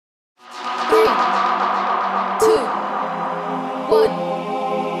two, one,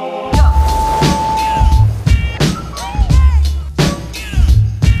 go.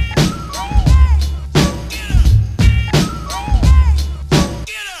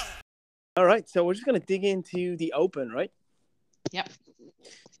 All right, so we're just going to dig into the Open, right? Yep.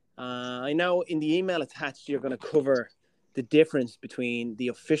 I know in the email attached, you're going to cover the difference between the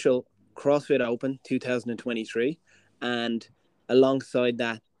official CrossFit Open 2023 and alongside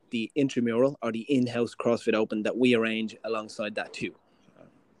that, the intramural or the in-house CrossFit Open that we arrange alongside that too.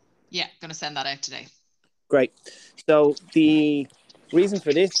 Yeah, going to send that out today. Great. So the reason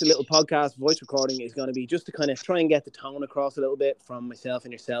for this, the little podcast voice recording, is going to be just to kind of try and get the tone across a little bit from myself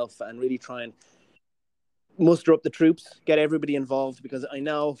and yourself and really try and muster up the troops, get everybody involved, because I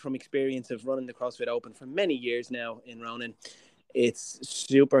know from experience of running the CrossFit Open for many years now in Ronin, it's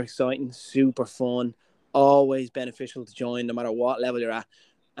super exciting, super fun, always beneficial to join no matter what level you're at.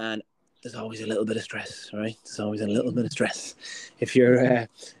 And there's always a little bit of stress, right? There's always a little bit of stress. If you're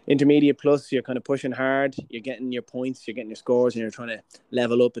intermediate plus, you're kind of pushing hard, you're getting your points, you're getting your scores, and you're trying to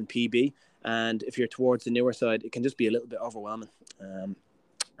level up in PB. And if you're towards the newer side, it can just be a little bit overwhelming.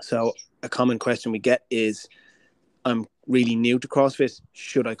 So a common question we get is, I'm really new to CrossFit,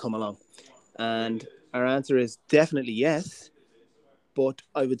 should I come along? And our answer is definitely yes. But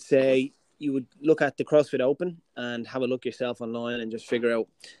I would say you would look at the CrossFit Open and have a look yourself online and just figure out,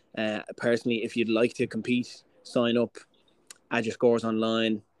 personally, if you'd like to compete, sign up, add your scores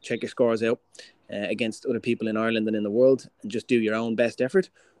online, check your scores out against other people in Ireland and in the world, and just do your own best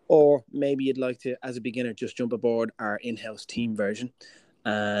effort. Or maybe you'd like to, as a beginner, just jump aboard our in-house team version.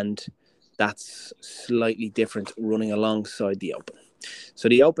 And that's slightly different running alongside the Open. So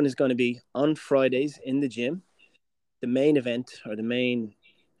the Open is going to be on Fridays in the gym. The main event or the main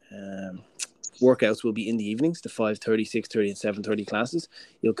workouts will be in the evenings, the 5:30, 6:30 and 7:30 classes.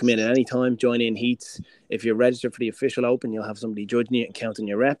 You'll come in at any time, join in heats. If you're registered for the official Open, you'll have somebody judging you and counting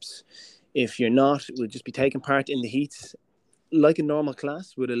your reps. If you're not, we'll just be taking part in the heats like a normal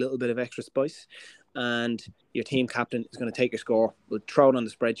class with a little bit of extra spice. And your team captain is going to take your score. We'll throw it on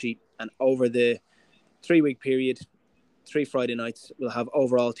the spreadsheet, and over the 3-week period, 3 Friday nights, we'll have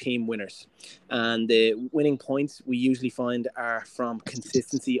overall team winners. And the winning points we usually find are from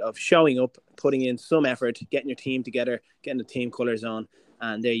consistency of showing up, putting in some effort, getting your team together, getting the team colours on,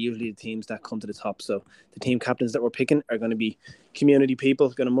 and they're usually the teams that come to the top. So the team captains that we're picking are going to be community people,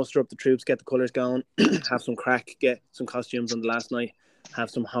 going to muster up the troops, get the colours going, have some crack, get some costumes on the last night, have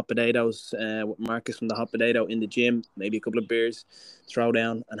some hot potatoes with Marcus from the Hot Potato in the gym, maybe a couple of beers, throw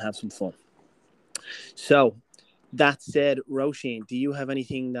down and have some fun. So that said, Roisin, do you have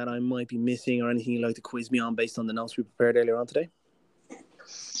anything that I might be missing or anything you'd like to quiz me on based on the notes we prepared earlier on today?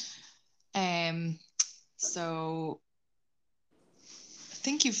 So I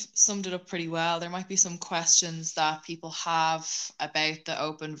think you've summed it up pretty well. There might be some questions that people have about the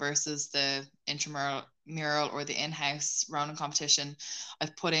Open versus the intramural or the in-house Ronin competition.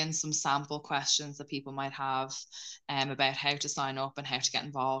 I've put in some sample questions that people might have about how to sign up and how to get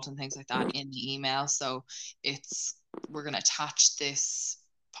involved and things like that in the email. So we're going to attach this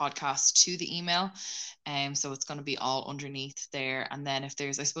podcast to the email, so it's going to be all underneath there. And then if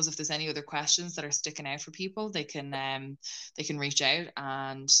there's any other questions that are sticking out for people, they can reach out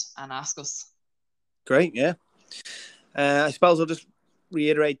and ask us. Great. Yeah. I suppose I'll just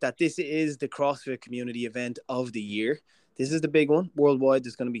reiterate that this is the CrossFit community event of the year. This is the big one worldwide.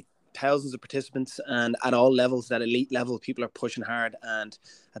 There's going to be thousands of participants, and at all levels, that elite level, people are pushing hard, and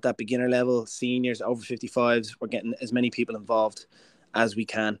at that beginner level, seniors over 55s, we're getting as many people involved as we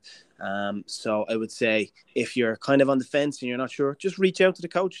can. So I would say if you're kind of on the fence and you're not sure, just reach out to the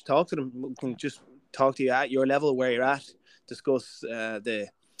coach, talk to them. We can just talk to you at your level, where you're at, discuss the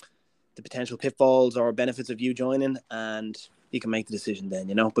potential pitfalls or benefits of you joining, and you can make the decision then,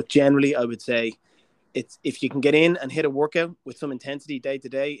 But generally, I would say if you can get in and hit a workout with some intensity day to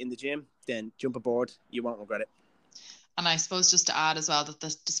day in the gym, then jump aboard. You won't regret it. And I suppose just to add as well that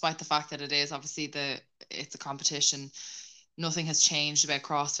despite the fact that it is obviously it's a competition, nothing has changed about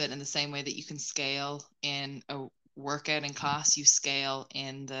CrossFit in the same way that you can scale in a workout in class, you scale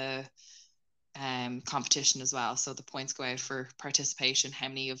in the competition as well. So the points go out for participation, how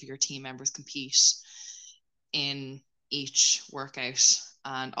many of your team members compete in each workout,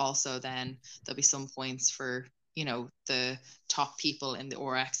 and also then there'll be some points for the top people in the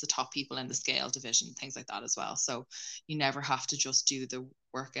RX, the top people in the scale division, things like that as well. So you never have to just do the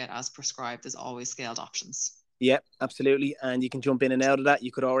workout as prescribed. There's always scaled options. Yeah, absolutely. And you can jump in and out of that.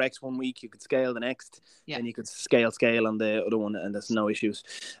 You could RX one week, you could scale the next, and you could scale on the other one, and there's no issues.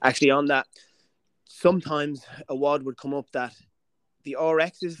 Actually, on that, sometimes a WOD would come up that the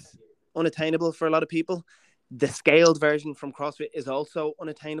RXs unattainable for a lot of people. The scaled version from CrossFit is also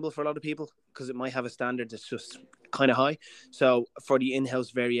unattainable for a lot of people because it might have a standard that's just kind of high. So for the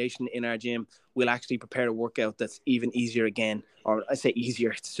in-house variation in our gym, we'll actually prepare a workout that's even easier again, or I say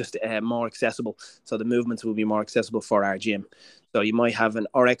easier, it's just more accessible. So the movements will be more accessible for our gym. So you might have an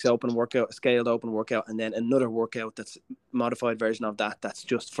RX open workout, a scaled open workout, and then another workout that's modified version of that that's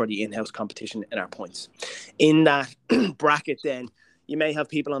just for the in-house competition in our points. In that bracket then, you may have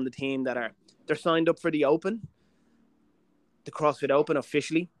people on the team that they're signed up for the Open, the CrossFit Open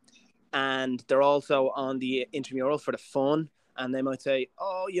officially, and they're also on the intramural for the fun. And they might say,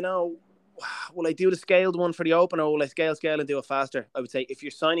 oh, will I do the scaled one for the Open, or will I scale and do it faster? I would say if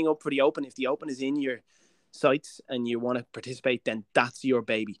you're signing up for the Open, if the Open is in your sights and you want to participate, then that's your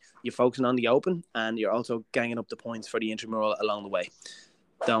baby. You're focusing on the Open and you're also ganging up the points for the intramural along the way.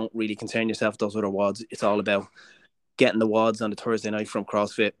 Don't really concern yourself with those other WODs. It's all about getting the WODs on the Thursday night from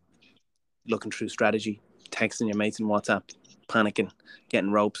CrossFit, looking through strategy, texting your mates in WhatsApp, panicking,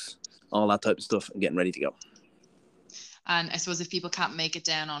 getting ropes, all that type of stuff, and getting ready to go. And I suppose if people can't make it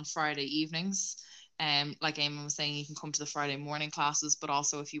down on Friday evenings, like Eamon was saying, you can come to the Friday morning classes, but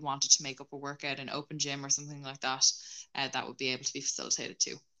also if you wanted to make up a workout in open gym or something like that, that would be able to be facilitated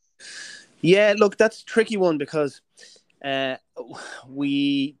too. Yeah, look, that's a tricky one because the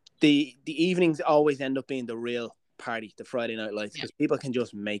evenings always end up being the real party, the Friday night lights, because people can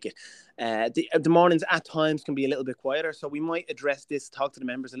just make it. The mornings at times can be a little bit quieter, so we might address this, talk to the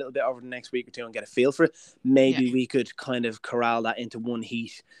members a little bit over the next week or two and get a feel for it. Maybe we could kind of corral that into one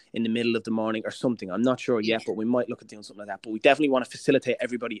heat in the middle of the morning or something. I'm not sure yet, but we might look at doing something like that. But we definitely want to facilitate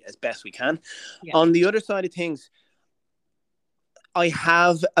everybody as best we can. On the other side of things, I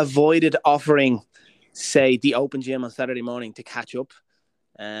have avoided offering, say, the open gym on Saturday morning to catch up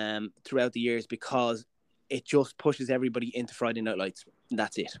throughout the years, because it just pushes everybody into Friday night lights.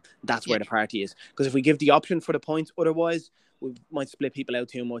 That's it. That's where the party is. Because if we give the option for the points, otherwise we might split people out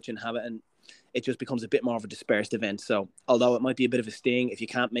too much and have it, and it just becomes a bit more of a dispersed event. So although it might be a bit of a sting, if you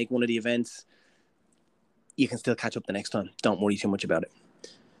can't make one of the events, you can still catch up the next time. Don't worry too much about it.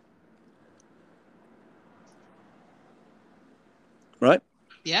 Right?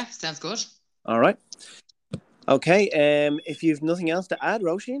 Yeah, sounds good. All right. Okay. If you've nothing else to add,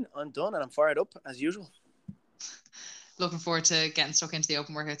 Roisin, I'm done and I'm fired up as usual. Looking forward to getting stuck into the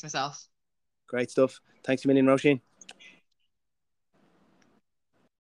open workouts myself. Great stuff. Thanks a million, Roisin.